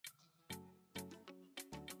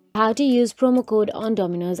How to use promo code on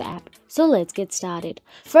Domino's app. So let's get started.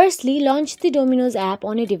 Firstly, launch the Domino's app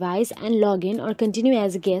on your device and log in or continue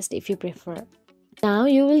as a guest if you prefer. Now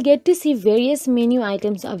you will get to see various menu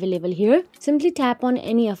items available here. Simply tap on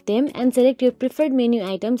any of them and select your preferred menu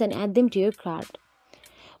items and add them to your cart.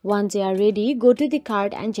 Once you are ready, go to the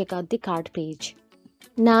cart and check out the cart page.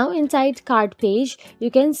 Now inside cart page,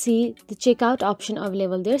 you can see the checkout option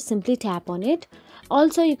available there. Simply tap on it.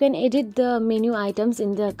 Also, you can edit the menu items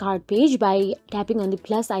in the cart page by tapping on the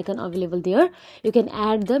plus icon available there. You can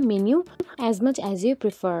add the menu as much as you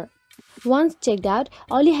prefer. Once checked out,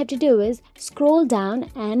 all you have to do is scroll down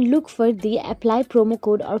and look for the apply promo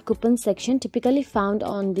code or coupon section typically found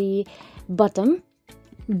on the bottom.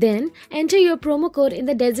 Then enter your promo code in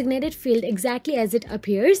the designated field exactly as it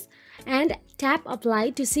appears and tap apply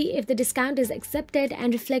to see if the discount is accepted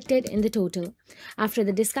and reflected in the total. After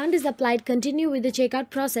the discount is applied, continue with the checkout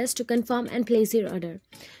process to confirm and place your order.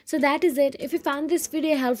 So that is it. If you found this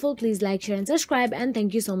video helpful, please like, share and subscribe, and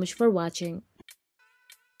thank you so much for watching.